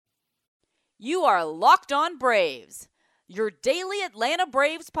You are Locked On Braves, your daily Atlanta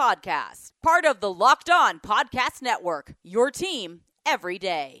Braves podcast, part of the Locked On Podcast Network, your team every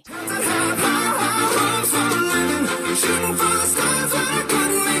day.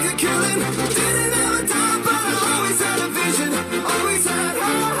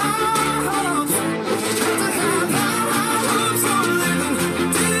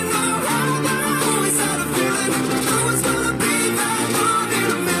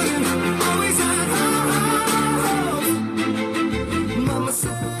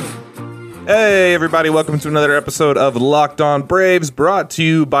 Hey everybody, welcome to another episode of Locked On Braves, brought to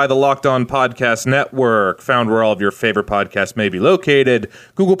you by the Locked On Podcast Network, found where all of your favorite podcasts may be located.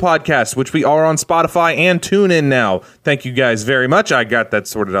 Google Podcasts, which we are on Spotify and TuneIn now. Thank you guys very much. I got that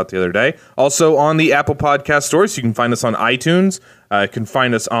sorted out the other day. Also on the Apple Podcast Store, so you can find us on iTunes. You can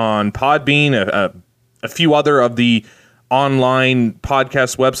find us on Podbean, a few other of the online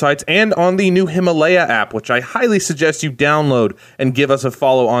podcast websites, and on the new Himalaya app, which I highly suggest you download and give us a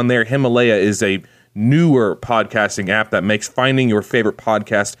follow on there. Himalaya is a newer podcasting app that makes finding your favorite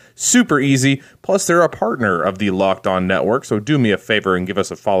podcast super easy. Plus, they're a partner of the Locked On Network, so do me a favor and give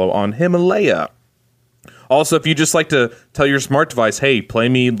us a follow on Himalaya. Also, if you just like to tell your smart device, hey, play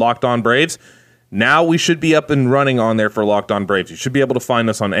me Locked On Braves, now we should be up and running on there for Locked On Braves. You should be able to find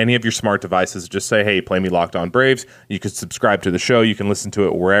us on any of your smart devices. Just say, hey, play me Locked On Braves. You can subscribe to the show. You can listen to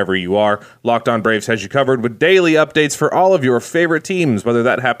it wherever you are. Locked On Braves has you covered with daily updates for all of your favorite teams, whether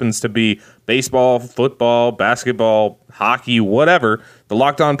that happens to be baseball, football, basketball, hockey, whatever. The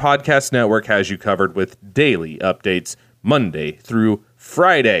Locked On Podcast Network has you covered with daily updates Monday through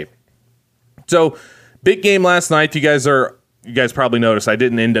Friday. So, big game last night. You guys probably noticed I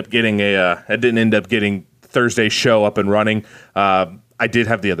didn't end up getting Thursday's show up and running. I did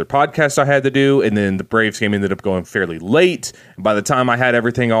have the other podcast I had to do, and then the Braves game ended up going fairly late. And by the time I had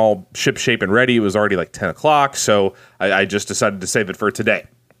everything all ship-shape and ready, it was already like 10 o'clock, so I just decided to save it for today.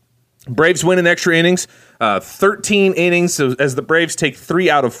 Braves win in extra innings, 13 innings, so as the Braves take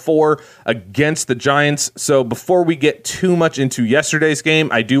 3 out of 4 against the Giants. So before we get too much into yesterday's game,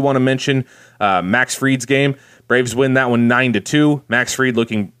 I do want to mention Max Fried's game. Braves win that one 9-2. Max Fried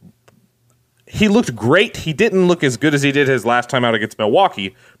he looked great. He didn't look as good as he did his last time out against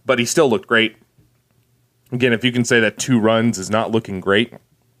Milwaukee, but he still looked great. Again, if you can say that 2 runs is not looking great,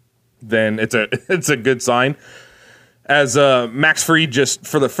 then it's a good sign. As Max Fried just,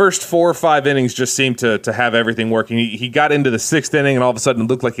 for the first 4 or 5 innings, just seemed to have everything working. He got into the 6th inning, and all of a sudden it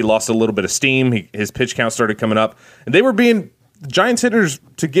looked like he lost a little bit of steam. His pitch count started coming up. And the Giants hitters,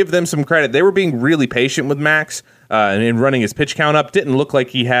 to give them some credit, they were being really patient with Max and in running his pitch count up. Didn't look like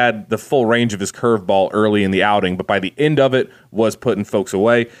he had the full range of his curveball early in the outing, but by the end of it, was putting folks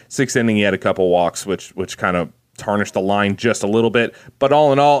away. 6th inning, he had a couple walks, which kind of tarnished the line just a little bit. But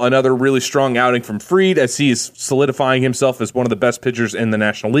all in all, another really strong outing from Fried as he is solidifying himself as one of the best pitchers in the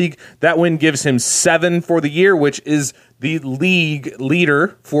National League. That win gives him 7 for the year, which is the league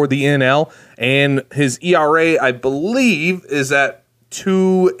leader for the NL. And his ERA, I believe, is at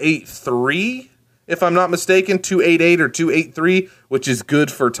 2.83, if I'm not mistaken, 2.88 or 2.83, which is good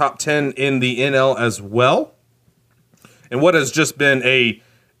for top 10 in the NL as well. And what has just been a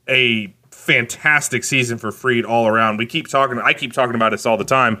fantastic season for Fried all around. I keep talking about this all the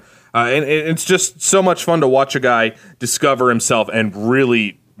time, and it's just so much fun to watch a guy discover himself and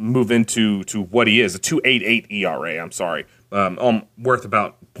really move into what he is. A 2.88 ERA. I'm sorry, worth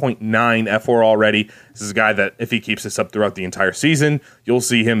about 0.9 F4 already. This is a guy that, if he keeps this up throughout the entire season, you'll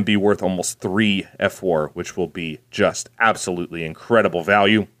see him be worth almost 3 F4, which will be just absolutely incredible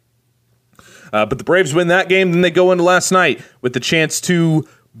value. But the Braves win that game, then they go into last night with the chance to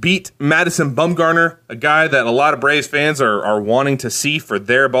beat Madison Bumgarner, a guy that a lot of Braves fans are wanting to see for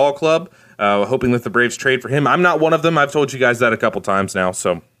their ball club, hoping that the Braves trade for him. I'm not one of them. I've told you guys that a couple times now,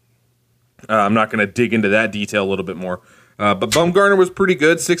 so I'm not going to dig into that detail a little bit more. But Bumgarner was pretty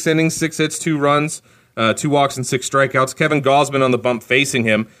good. 6 innings, 6 hits, 2 runs, 2 walks, and 6 strikeouts. Kevin Gausman on the bump facing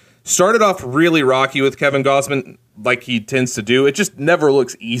him. Started off really rocky with Kevin Gausman, like he tends to do. It just never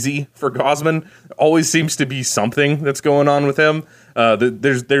looks easy for Gausman. Always seems to be something that's going on with him.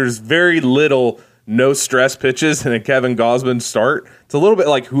 There's very little no-stress pitches in a Kevin Gausman start. It's a little bit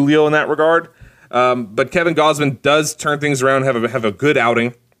like Julio in that regard. But Kevin Gausman does turn things around, have a good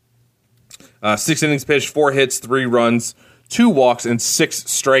outing. 6 innings pitched, 4 hits, 3 runs, 2 walks, and 6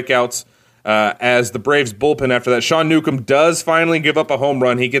 strikeouts. As the Braves bullpen after that, Sean Newcomb does finally give up a home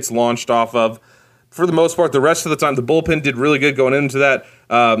run. He gets launched off of. For the most part, the rest of the time, the bullpen did really good going into that.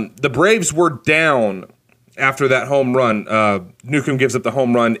 The Braves were down after that home run. Newcomb gives up the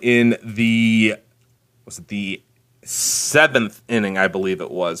home run in the 7th inning, I believe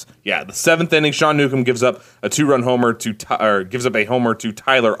it was. Yeah, the 7th inning, Sean Newcomb gives up a 2-run homer gives up a homer to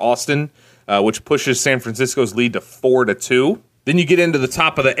Tyler Austin, which pushes San Francisco's lead to 4-2. Then you get into the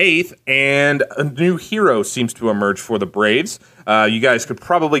top of the 8th, and a new hero seems to emerge for the Braves. You guys could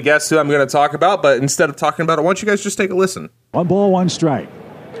probably guess who I'm going to talk about, but instead of talking about it, why don't you guys just take a listen? 1 ball, 1 strike.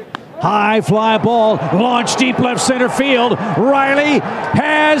 High fly ball, launched deep left center field. Riley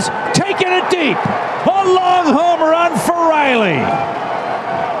has taken it deep. A long home run for Riley.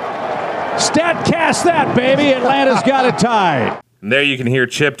 Statcast that, baby. Atlanta's got it tied. And there you can hear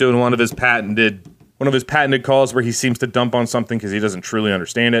Chip doing one of his patented calls where he seems to dump on something because he doesn't truly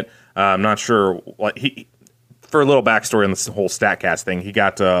understand it. I'm not sure what for a little backstory on this whole Statcast thing. He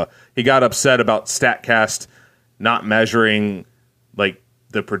got upset about Statcast not measuring like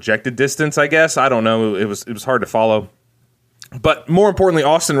the projected distance, I guess. I don't know. It was hard to follow. But more importantly,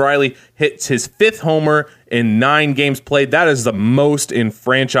 Austin Riley hits his 5th homer in 9 games played. That is the most in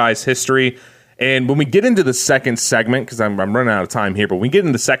franchise history. And when we get into the second segment, because I'm running out of time here, but when we get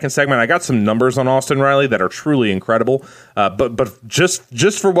into the second segment, I got some numbers on Austin Riley that are truly incredible. But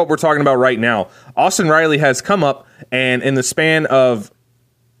just for what we're talking about right now, Austin Riley has come up and in the span of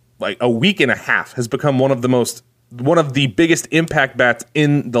like a week and a half has become one of the biggest impact bats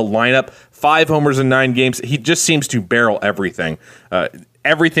in the lineup. 5 homers in 9 games. He just seems to barrel everything.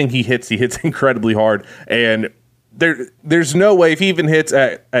 Everything he hits incredibly hard. And there's no way, if he even hits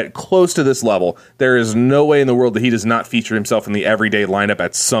at close to this level, there is no way in the world that he does not feature himself in the everyday lineup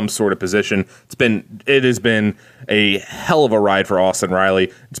at some sort of position. It has been a hell of a ride for Austin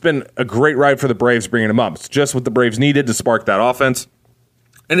Riley. It's been a great ride for the Braves bringing him up. It's just what the Braves needed to spark that offense.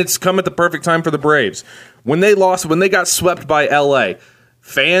 And it's come at the perfect time for the Braves. When they got swept by LA,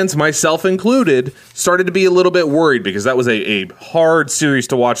 fans, myself included, started to be a little bit worried because that was a hard series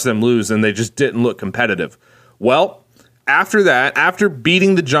to watch them lose and they just didn't look competitive. Well, after that, after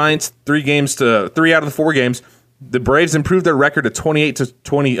beating the Giants 3 out of the 4 games, the Braves improved their record to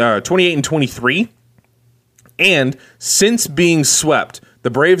 28-23. And since being swept,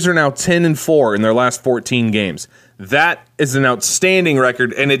 the Braves are now 10-4 in their last 14 games. That is an outstanding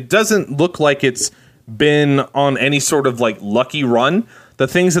record, and it doesn't look like it's been on any sort of like lucky run. The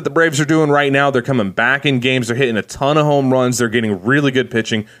things that the Braves are doing right now, they're coming back in games. They're hitting a ton of home runs. They're getting really good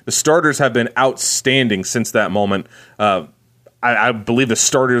pitching. The starters have been outstanding since that moment. I believe the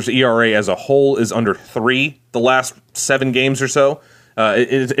starters' ERA as a whole is under 3 the last 7 games or so.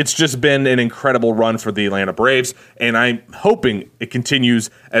 It's just been an incredible run for the Atlanta Braves, and I'm hoping it continues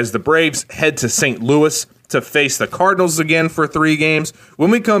as the Braves head to St. Louis to face the Cardinals again for 3 games. When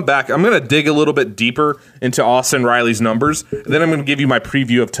we come back, I'm going to dig a little bit deeper into Austin Riley's numbers, and then I'm going to give you my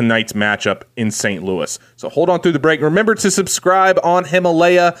preview of tonight's matchup in St. Louis. So hold on through the break. Remember to subscribe on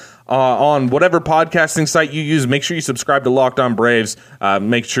Himalaya, on whatever podcasting site you use. Make sure you subscribe to Locked On Braves.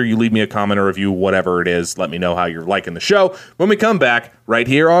 Make sure you leave me a comment or review, whatever it is. Let me know how you're liking the show when we come back right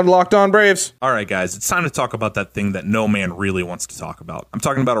here on Locked On Braves. All right, guys, it's time to talk about that thing that no man really wants to talk about. I'm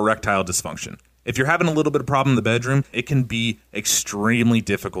talking about erectile dysfunction. If you're having a little bit of problem in the bedroom, it can be extremely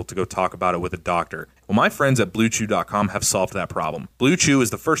difficult to go talk about it with a doctor. Well, my friends at BlueChew.com have solved that problem. Blue Chew is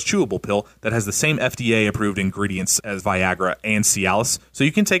the first chewable pill that has the same FDA-approved ingredients as Viagra and Cialis, so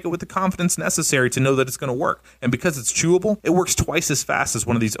you can take it with the confidence necessary to know that it's going to work. And because it's chewable, it works twice as fast as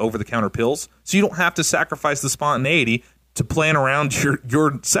one of these over-the-counter pills, so you don't have to sacrifice the spontaneity to plan around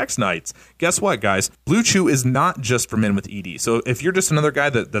your sex nights. Guess what, guys? Blue Chew is not just for men with ED. So if you're just another guy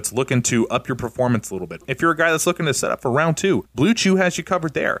that's looking to up your performance a little bit, if you're a guy that's looking to set up for round 2, Blue Chew has you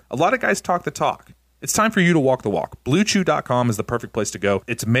covered there. A lot of guys talk the talk. It's time for you to walk the walk. BlueChew.com is the perfect place to go.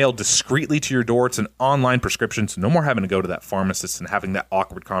 It's mailed discreetly to your door. It's an online prescription, so no more having to go to that pharmacist and having that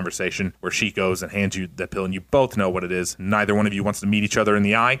awkward conversation where she goes and hands you the pill and you both know what it is. Neither one of you wants to meet each other in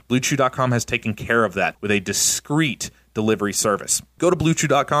the eye. BlueChew.com has taken care of that with a discreet delivery service. Go to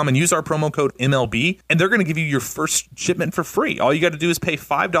BlueChew.com and use our promo code MLB, and they're going to give you your first shipment for free. All you got to do is pay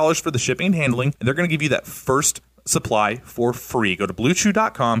 $5 for the shipping and handling, and they're going to give you that first supply for free. Go to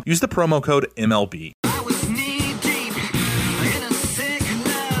BlueChew.com, use the promo code MLB.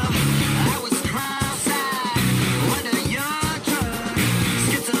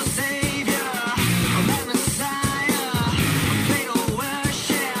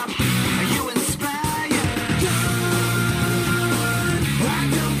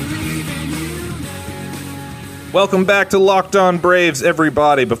 Welcome back to Locked On Braves,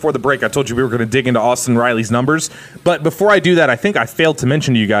 everybody. Before the break, I told you we were going to dig into Austin Riley's numbers. But before I do that, I think I failed to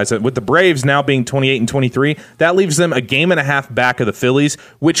mention to you guys that with the Braves now being 28-23, that leaves them a game and a half back of the Phillies,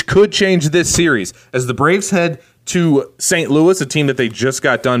 which could change this series. As the Braves head to St. Louis, a team that they just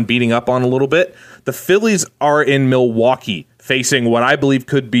got done beating up on a little bit. The Phillies are in Milwaukee, facing what I believe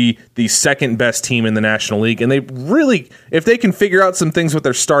could be the second best team in the National League. And they really, if they can figure out some things with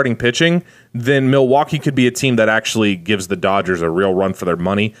their starting pitching, then Milwaukee could be a team that actually gives the Dodgers a real run for their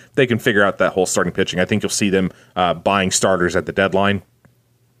money. If they can figure out that whole starting pitching, I think you'll see them buying starters at the deadline.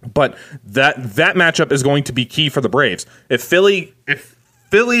 But that matchup is going to be key for the Braves. If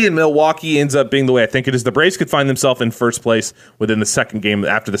Philly and Milwaukee ends up being the way I think it is, the Braves could find themselves in first place within the second game,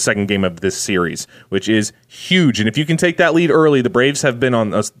 after the second game of this series, which is huge. And if you can take that lead early, the Braves have been on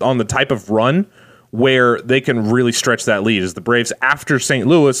the type of run where they can really stretch that lead. As the Braves, after St.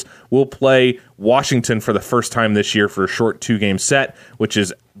 Louis, will play Washington for the first time this year for a short 2-game set, which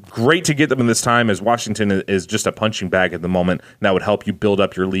is great to get them in this time, as Washington is just a punching bag at the moment. And that would help you build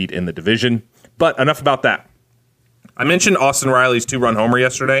up your lead in the division. But enough about that. I mentioned Austin Riley's 2-run homer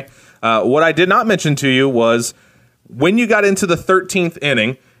yesterday. What I did not mention to you was when you got into the 13th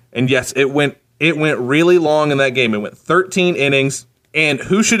inning, and yes, it went really long in that game. It went 13 innings, and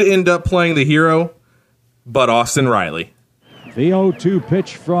who should end up playing the hero but Austin Riley? The 0-2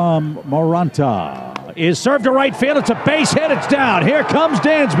 pitch from Moranta is served to right field. It's a base hit. It's down. Here comes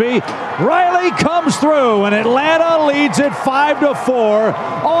Dansby. Riley comes through, and Atlanta leads it 5-4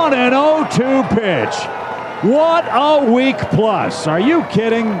 on an 0-2 pitch. What a week plus. Are you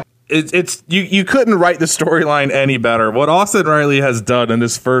kidding? You couldn't write the storyline any better. What Austin Riley has done in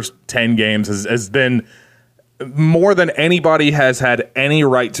his first 10 games has been more than anybody has had any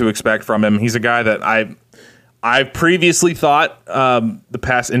right to expect from him. He's a guy that I've previously thought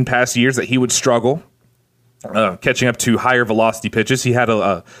in past years that he would struggle catching up to higher velocity pitches. He had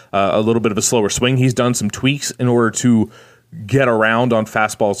a little bit of a slower swing. He's done some tweaks in order to get around on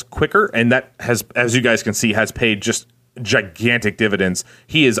fastballs quicker, and that has, as you guys can see, has paid just gigantic dividends.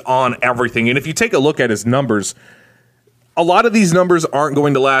 He is on everything, and if you take a look at his numbers, a lot of these numbers aren't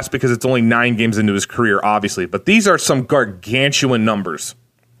going to last because it's only 9 games into his career, obviously, but these are some gargantuan numbers.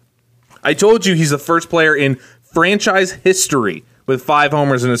 I told you he's the first player in franchise history with 5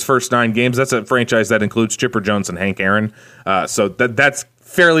 homers in his first 9 games. That's a franchise that includes Chipper Jones and Hank Aaron, so that's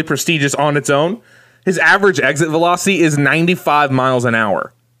fairly prestigious on its own. His average exit velocity is 95 miles an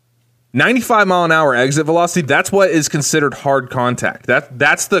hour. 95 mile an hour exit velocity, that's what is considered hard contact.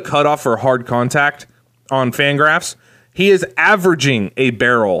 That's the cutoff for hard contact on Fangraphs. He is averaging a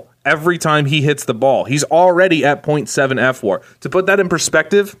barrel every time he hits the ball. He's already at .7 fWAR. To put that in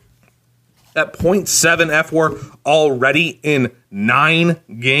perspective, at .7 fWAR already in 9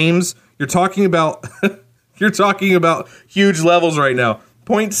 games, you're talking about huge levels right now.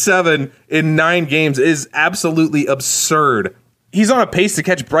 0.7 in 9 games is absolutely absurd. He's on a pace to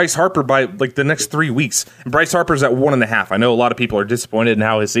catch Bryce Harper by like the next 3 weeks. And Bryce Harper's at 1.5. I know a lot of people are disappointed in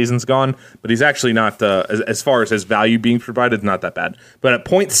how his season's gone, but he's actually not, as far as his value being provided, not that bad. But at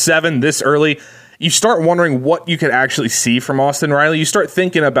 0.7 this early, you start wondering what you could actually see from Austin Riley. You start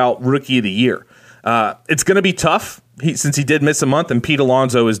thinking about Rookie of the Year. It's going to be tough since he did miss a month, and Pete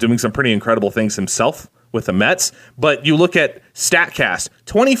Alonso is doing some pretty incredible things himself with the Mets. But you look at StatCast,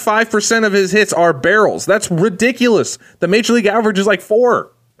 25% of his hits are barrels. That's ridiculous. The Major League average is like 4.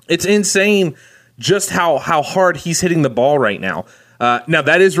 It's insane just how hard he's hitting the ball right now. Now,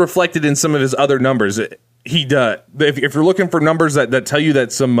 that is reflected in some of his other numbers. If you're looking for numbers that tell you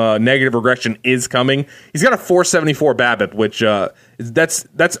that some negative regression is coming, he's got a 474 BABIP, which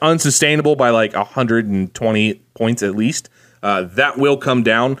that's unsustainable by like 120 points at least. That will come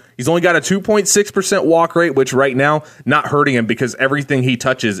down. He's only got a 2.6% walk rate, which right now not hurting him because everything he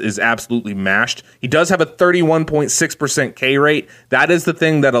touches is absolutely mashed. He does have a 31.6% K rate. That is the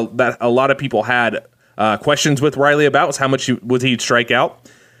thing that a lot of people had questions with Riley about, was how much would he strike out.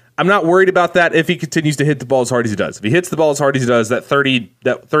 I'm not worried about that if he continues to hit the ball as hard as he does. If he hits the ball as hard as he does, that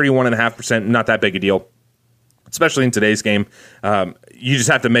 31.5%, not that big a deal, especially in today's game. You just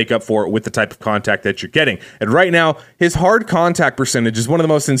have to make up for it with the type of contact that you're getting. And right now, his hard contact percentage is one of the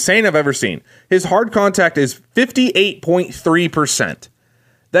most insane I've ever seen. His hard contact is 58.3%.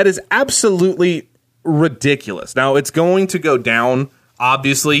 That is absolutely ridiculous. Now, it's going to go down.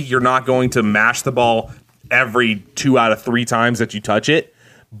 Obviously, you're not going to mash the ball every 2 out of 3 times that you touch it.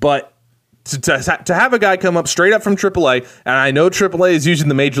 But to have a guy come up straight up from AAA, and I know AAA is using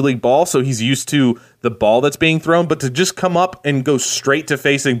the Major League ball, so he's used to the ball that's being thrown, but to just come up and go straight to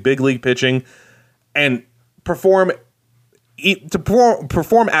facing big league pitching and perform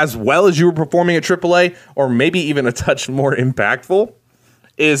as well as you were performing at AAA, or maybe even a touch more impactful,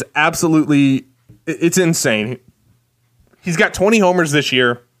 is absolutely, it's insane. He's got 20 homers this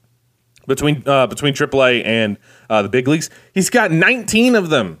year between AAA and the big leagues. He's got 19 of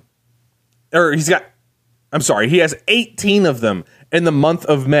them. Or he's got I'm sorry, he has 18 of them in the month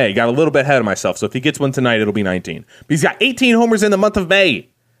of May. Got a little bit ahead of myself, so if he gets one tonight, it'll be 19. But he's got 18 homers in the month of May.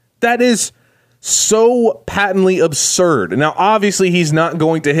 That is so patently absurd. Now, obviously, he's not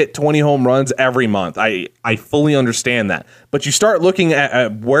going to hit 20 home runs every month. I fully understand that. But you start looking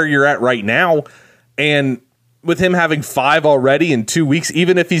at where you're at right now, and with him having 5 already in 2 weeks,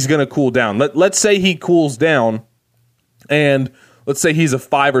 even if he's going to cool down, let's say he cools down, and let's say he's a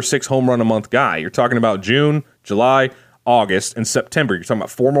 5 or 6 home run a month guy. You're talking about June, July, August, and September. You're talking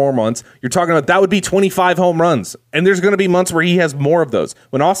about 4 more months. You're talking about that would be 25 home runs. And there's going to be months where he has more of those.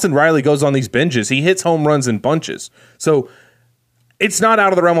 When Austin Riley goes on these binges, he hits home runs in bunches. So it's not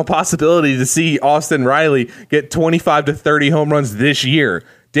out of the realm of possibility to see Austin Riley get 25 to 30 home runs this year.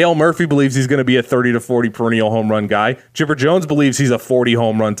 Dale Murphy believes he's going to be a 30 to 40 perennial home run guy. Chipper Jones believes he's a 40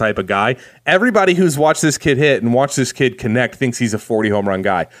 home run type of guy. Everybody who's watched this kid hit and watched this kid connect thinks he's a 40 home run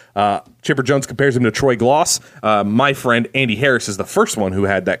guy. Chipper Jones compares him to Troy Gloss. My friend Andy Harris is the first one who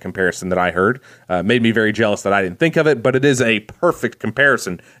had that comparison that I heard. Made me very jealous that I didn't think of it, but it is a perfect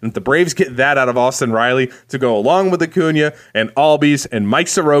comparison. And if the Braves get that out of Austin Riley to go along with Acuna and Albies and Mike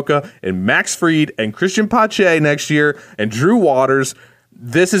Soroka and Max Fried and Christian Pache next year and Drew Waters,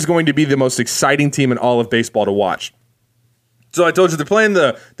 this is going to be the most exciting team in all of baseball to watch. So I told you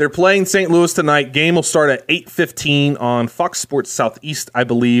they're playing St. Louis tonight. Game will start at 8:15 on Fox Sports Southeast, I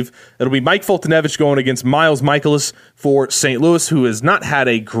believe. It'll be Mike Foltynewicz going against Miles Mikolas for St. Louis, who has not had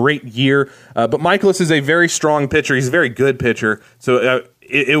a great year. But Mikolas is a very strong pitcher. He's a very good pitcher. So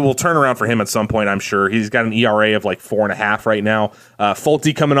it will turn around for him at some point, I'm sure. He's got an ERA of like 4.5 right now.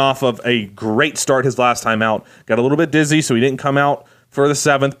 Folty coming off of a great start his last time out. Got a little bit dizzy, so he didn't come out for the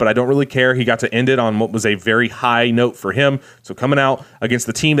 7th, but I don't really care. He got to end it on what was a very high note for him. So coming out against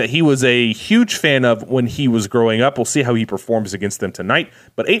the team that he was a huge fan of when he was growing up, we'll see how he performs against them tonight.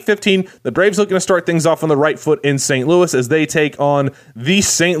 But 8:15, the Braves looking to start things off on the right foot in St. Louis as they take on the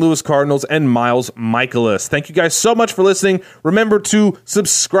St. Louis Cardinals and Miles Mikolas. Thank you guys so much for listening. Remember to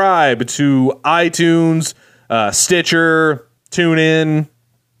subscribe to iTunes, Stitcher, TuneIn,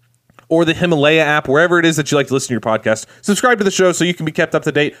 or the Himalaya app, wherever it is that you like to listen to your podcast. Subscribe to the show so you can be kept up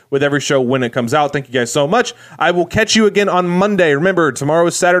to date with every show when it comes out. Thank you guys so much. I will catch you again on Monday. Remember, tomorrow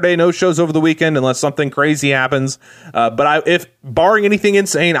is Saturday. No shows over the weekend unless something crazy happens. But if barring anything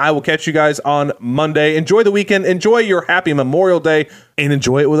insane, I will catch you guys on Monday. Enjoy the weekend. Enjoy your happy Memorial Day. And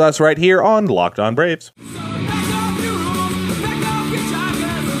enjoy it with us right here on Locked On Braves.